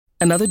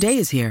Another day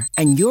is here,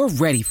 and you're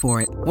ready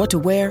for it. What to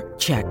wear?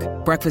 Check.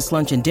 Breakfast,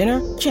 lunch, and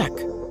dinner? Check.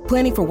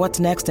 Planning for what's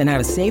next and how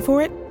to save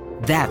for it?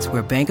 That's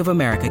where Bank of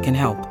America can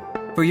help.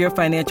 For your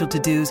financial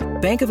to-dos,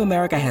 Bank of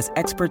America has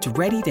experts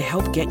ready to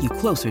help get you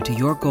closer to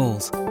your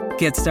goals.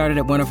 Get started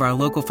at one of our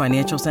local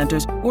financial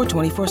centers or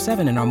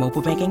 24/7 in our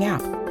mobile banking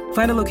app.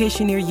 Find a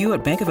location near you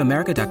at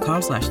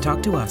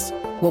bankofamerica.com/talktous.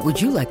 What would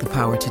you like the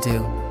power to do?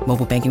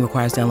 Mobile banking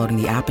requires downloading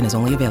the app and is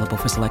only available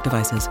for select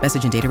devices.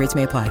 Message and data rates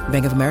may apply.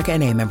 Bank of America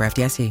N.A., member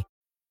FDIC.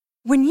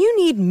 When you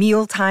need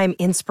mealtime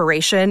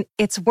inspiration,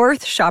 it's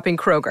worth shopping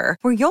Kroger,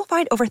 where you'll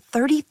find over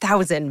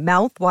 30,000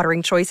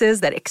 mouth-watering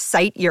choices that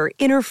excite your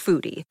inner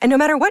foodie. And no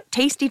matter what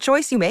tasty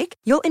choice you make,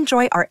 you'll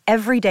enjoy our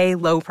everyday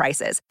low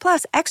prices,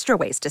 plus extra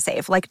ways to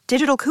save, like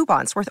digital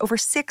coupons worth over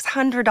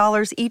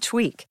 $600 each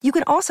week. You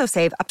can also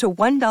save up to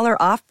 $1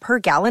 off per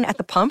gallon at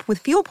the pump with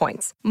fuel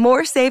points.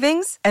 More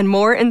savings and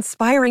more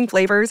inspiring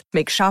flavors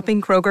make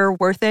shopping Kroger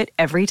worth it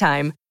every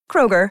time.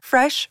 Kroger,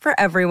 fresh for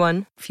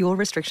everyone. Fuel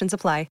restrictions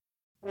apply.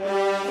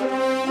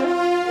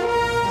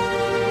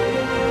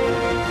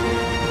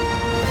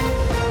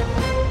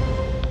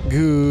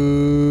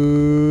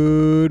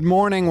 Good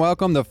morning.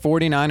 Welcome to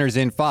 49ers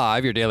in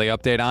 5, your daily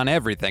update on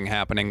everything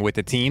happening with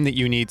the team that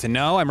you need to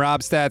know. I'm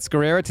Rob Stats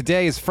Guerrera.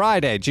 Today is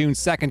Friday, June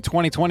 2nd,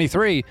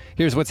 2023.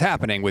 Here's what's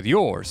happening with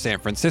your San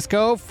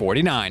Francisco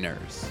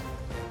 49ers.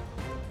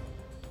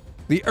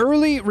 The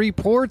early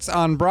reports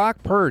on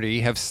Brock Purdy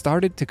have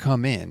started to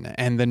come in,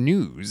 and the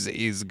news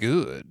is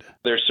good.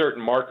 There's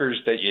certain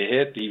markers that you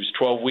hit. He was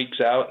 12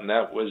 weeks out, and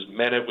that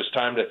meant it was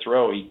time to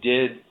throw. He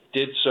did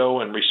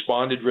so and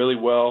responded really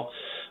well.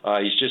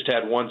 He's just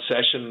had one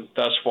session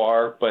thus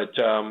far, but,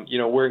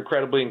 we're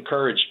incredibly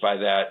encouraged by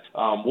that.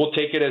 We'll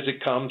take it as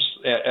it comes,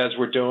 as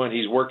we're doing.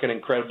 He's working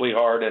incredibly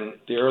hard, and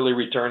the early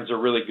returns are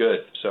really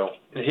good. So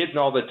hitting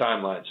all the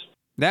timelines.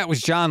 That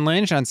was John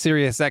Lynch on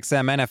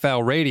SiriusXM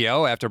NFL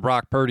Radio after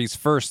Brock Purdy's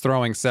first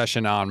throwing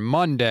session on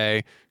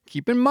Monday.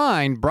 Keep in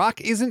mind, Brock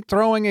isn't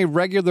throwing a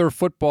regular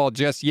football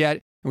just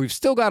yet. We've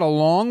still got a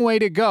long way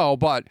to go,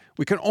 but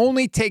we can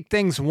only take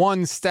things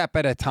one step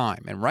at a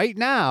time. And right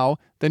now,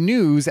 the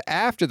news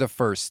after the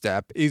first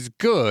step is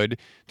good.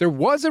 There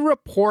was a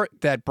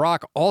report that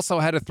Brock also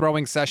had a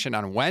throwing session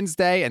on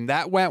Wednesday, and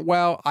that went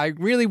well. I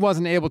really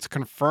wasn't able to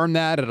confirm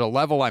that at a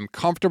level I'm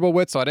comfortable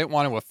with, so I didn't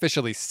want to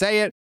officially say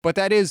it. But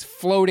that is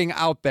floating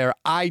out there.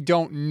 I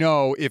don't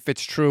know if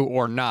it's true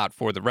or not,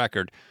 for the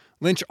record.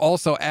 Lynch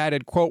also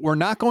added, quote, "We're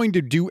not going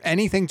to do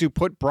anything to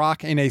put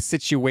Brock in a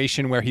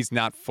situation where he's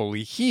not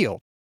fully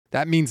healed.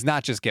 That means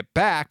not just get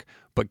back,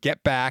 but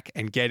get back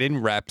and get in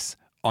reps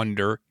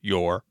under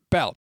your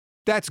belt."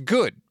 That's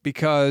good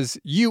because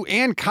you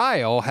and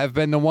Kyle have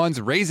been the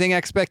ones raising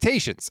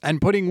expectations and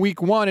putting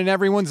week one in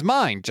everyone's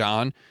mind,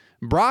 John.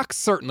 Brock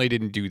certainly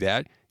didn't do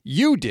that.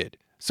 You did.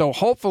 So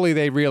hopefully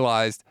they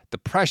realized the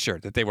pressure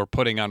that they were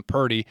putting on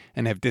Purdy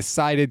and have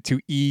decided to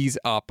ease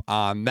up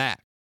on that.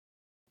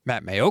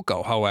 Matt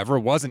Mayoko, however,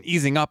 wasn't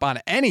easing up on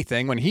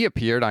anything when he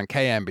appeared on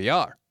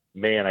KMBR.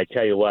 Man, I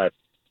tell you what,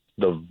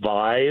 the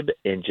vibe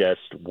and just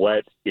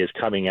what is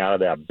coming out of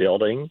that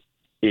building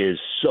is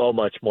so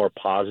much more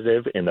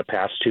positive in the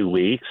past 2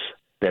 weeks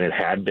than it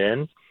had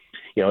been.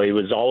 It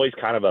was always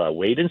kind of a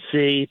wait and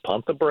see,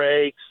 pump the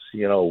brakes,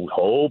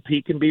 hope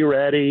he can be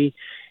ready.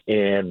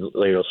 And,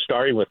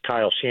 starting with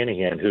Kyle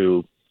Shanahan,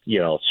 who,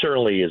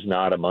 certainly is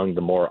not among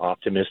the more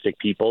optimistic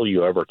people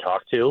you ever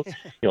talk to.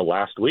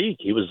 Last week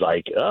he was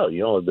like,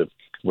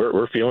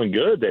 we're feeling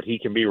good that he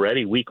can be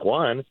ready week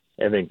one.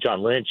 And then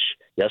John Lynch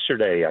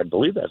yesterday, I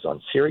believe that's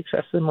on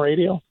SiriusXM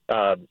Radio.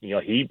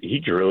 He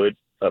drew it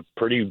a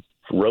pretty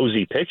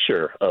rosy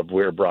picture of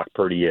where Brock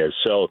Purdy is.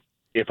 So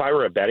if I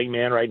were a betting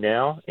man right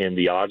now and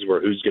the odds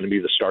were who's going to be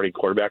the starting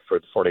quarterback for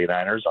the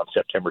 49ers on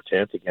September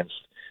 10th against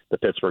the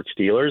Pittsburgh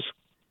Steelers,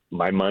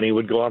 my money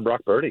would go on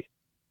Brock Purdy.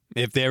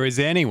 If there is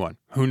anyone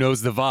who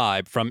knows the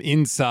vibe from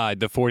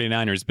inside the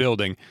 49ers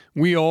building,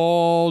 we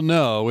all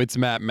know it's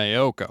Matt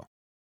Mayoko.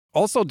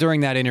 Also during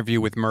that interview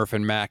with Murph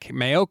and Mac,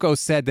 Mayoko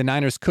said the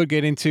Niners could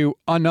get into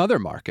another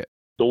market.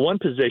 The one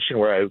position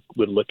where I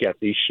would look at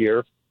this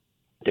year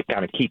to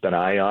kind of keep an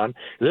eye on,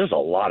 there's a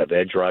lot of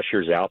edge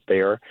rushers out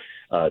there,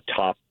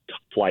 top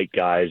flight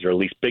guys, or at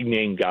least big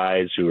name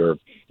guys who are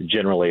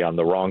generally on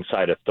the wrong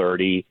side of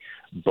 30,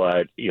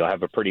 but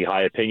have a pretty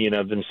high opinion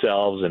of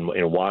themselves and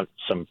want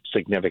some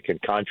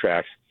significant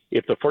contracts.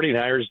 If the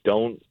 49ers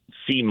don't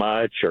see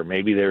much, or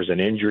maybe there's an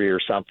injury or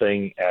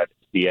something at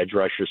the edge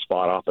rusher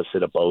spot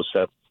opposite of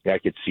Bosa, I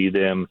could see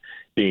them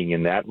being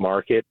in that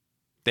market.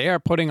 They are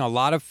putting a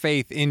lot of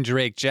faith in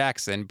Drake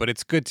Jackson, but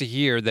it's good to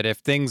hear that if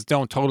things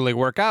don't totally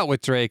work out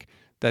with Drake,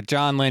 that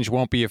John Lynch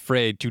won't be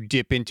afraid to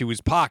dip into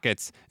his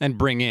pockets and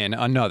bring in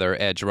another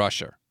edge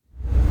rusher.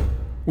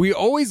 We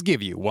always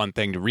give you one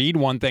thing to read,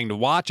 one thing to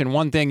watch, and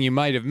one thing you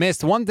might have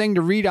missed. One thing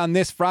to read on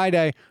this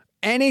Friday,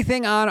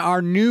 anything on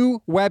our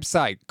new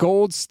website,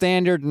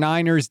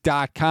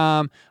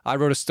 goldstandardniners.com. I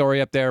wrote a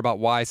story up there about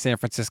why San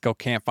Francisco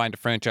can't find a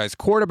franchise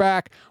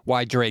quarterback,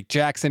 why Drake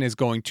Jackson is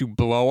going to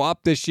blow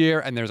up this year,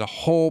 and there's a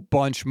whole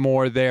bunch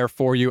more there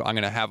for you. I'm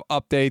going to have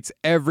updates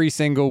every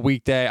single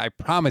weekday. I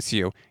promise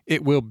you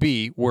it will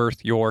be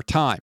worth your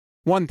time.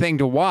 One thing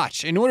to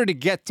watch in order to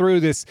get through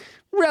this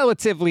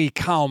relatively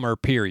calmer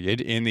period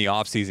in the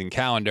offseason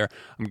calendar,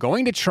 I'm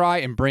going to try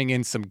and bring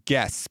in some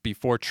guests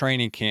before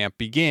training camp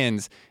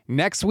begins.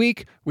 Next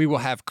week, we will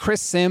have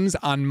Chris Sims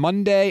on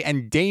Monday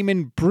and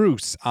Damon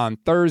Bruce on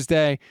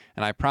Thursday,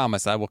 and I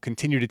promise I will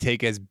continue to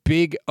take as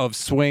big of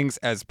swings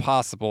as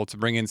possible to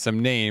bring in some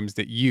names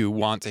that you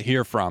want to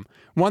hear from.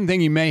 One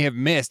thing you may have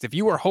missed, if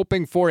you were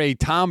hoping for a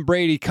Tom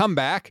Brady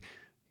comeback,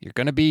 you're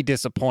going to be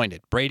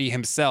disappointed. Brady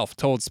himself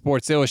told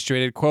Sports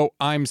Illustrated, quote,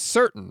 "I'm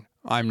certain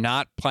I'm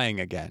not playing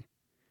again."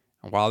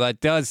 And while that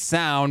does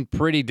sound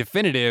pretty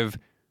definitive,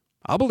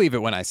 I'll believe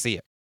it when I see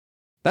it.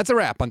 That's a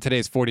wrap on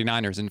today's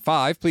 49ers in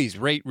 5. Please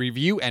rate,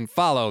 review, and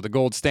follow the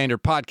Gold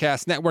Standard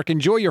Podcast Network.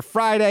 Enjoy your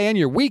Friday and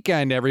your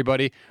weekend,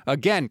 everybody.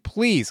 Again,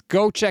 please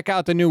go check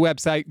out the new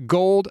website,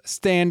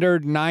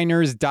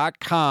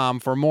 goldstandardniners.com,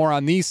 for more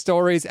on these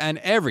stories and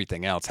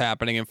everything else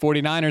happening in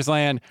 49ers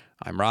land.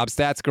 I'm Rob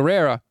Stats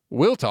Guerrera.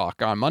 We'll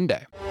talk on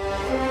Monday.